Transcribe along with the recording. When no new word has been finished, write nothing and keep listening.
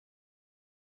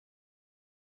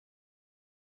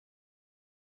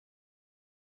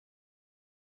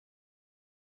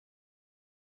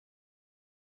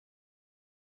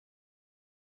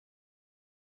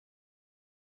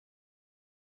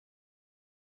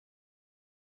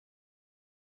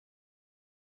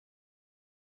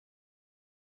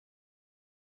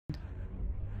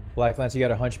Black Lance, you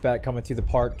got a hunchback coming through the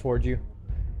park towards you.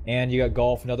 And you got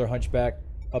Golf, another hunchback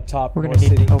up top. We're gonna North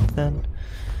need City. help then.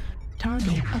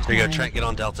 Target acquired. There you go, Trent, get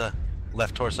on Delta.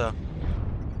 Left torso.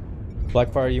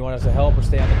 Blackfire, you want us to help or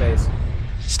stay on the base?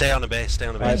 Stay on the base, stay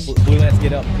on the base. Alright, Blue Lance,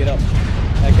 get up, get up.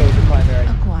 Echo is your primary.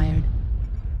 Acquired.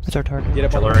 That's our target. Get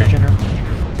up on Artillery. the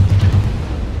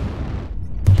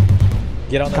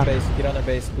Get on their base, get on their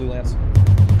base, Blue Lance.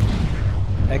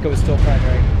 Echo is still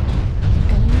primary.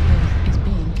 Enemy base is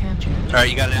being captured. Alright,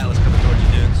 you got an Atlas coming towards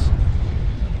you, dudes.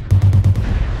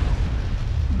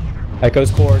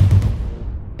 Echo's cord.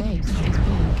 Base is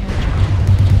being captured.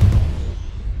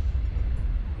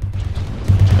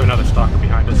 Have another stalker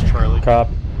behind us, Charlie. Cop.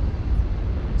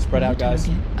 Spread out, guys.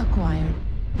 Target acquired.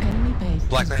 Enemy base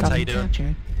Black is Lance, how being you doing?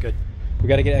 captured. Good. We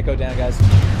gotta get Echo down, guys.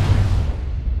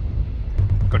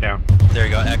 Go down. There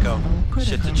you go, Echo. Level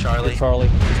Shit to critical. Charlie. Charlie,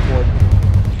 his cord.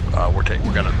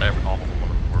 We're gonna have all of them.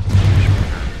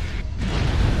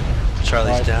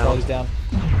 Charlie's Alright, down. Charlie's down.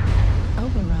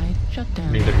 Override shut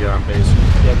down. Neither of you are on base.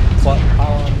 Yep,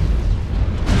 pile on.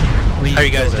 How are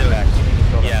you guys doing? Back.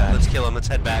 Yeah, let's kill him. Let's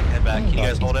head back, head back. Can you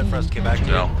guys hold it for us to get back to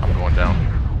you? No, I'm going down.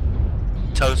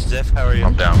 Toast, Ziff, how are you?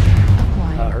 I'm down.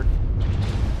 Acquired.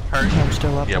 Hurt. Hurt? I'm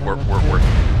still up. Yeah, and we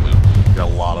I'm got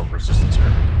a lot of resistance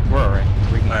here. We're alright.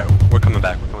 Alright, we're coming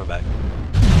back, we're coming back.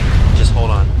 Just hold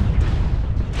on.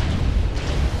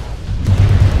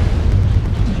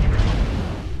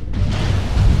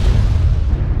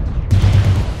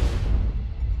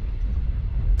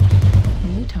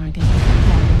 New target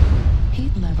acquired.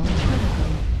 Heat level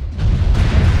critical.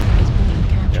 Base is being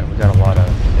captured. Yeah, we got a lot of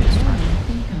base time.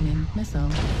 Warning, incoming missile.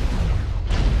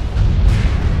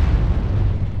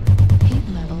 Heat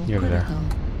level You're over there. critical.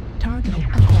 Target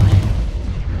acquired. Warning,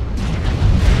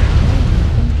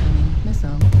 incoming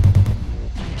missile.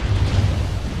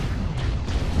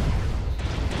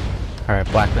 Alright,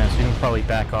 Black Lance, you can probably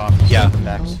back off. Yeah.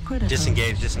 Level critical.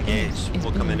 Disengage, disengage.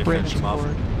 We'll come in and finish him off.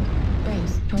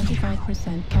 Base 25%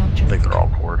 I captured. think they're all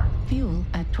cord. Fuel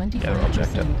at 25%. Yeah, they're all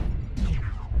jacked up. Warning,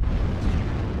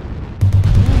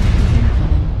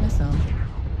 incoming missile.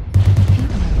 Heat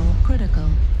level critical.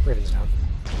 Raven's down.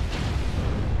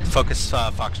 Focus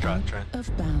Foxtrot, Trent.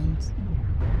 Of bounds.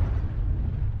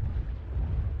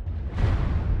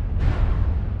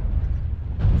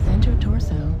 Center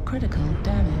torso critical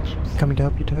damage. Coming to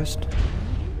help you, Toast.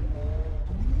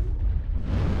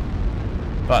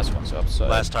 Last one's upside.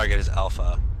 Last target is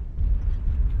Alpha.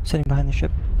 Sitting behind the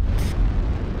ship.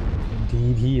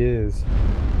 Indeed he is.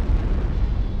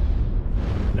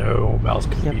 No, Mouse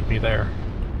can Yep. beat me there.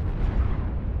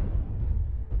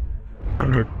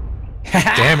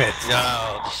 Damn it!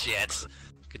 Oh, shit.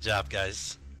 Good job,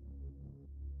 guys.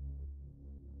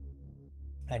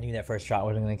 I knew that first shot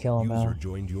wasn't gonna kill him, User man.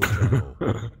 joined your channel.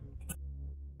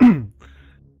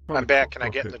 I'm back. Can I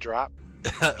get in the drop?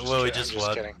 Well, we I'm just just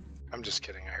won. kidding. I'm just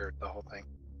kidding. I heard the whole thing.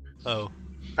 Oh.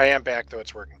 I am back though.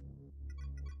 It's working.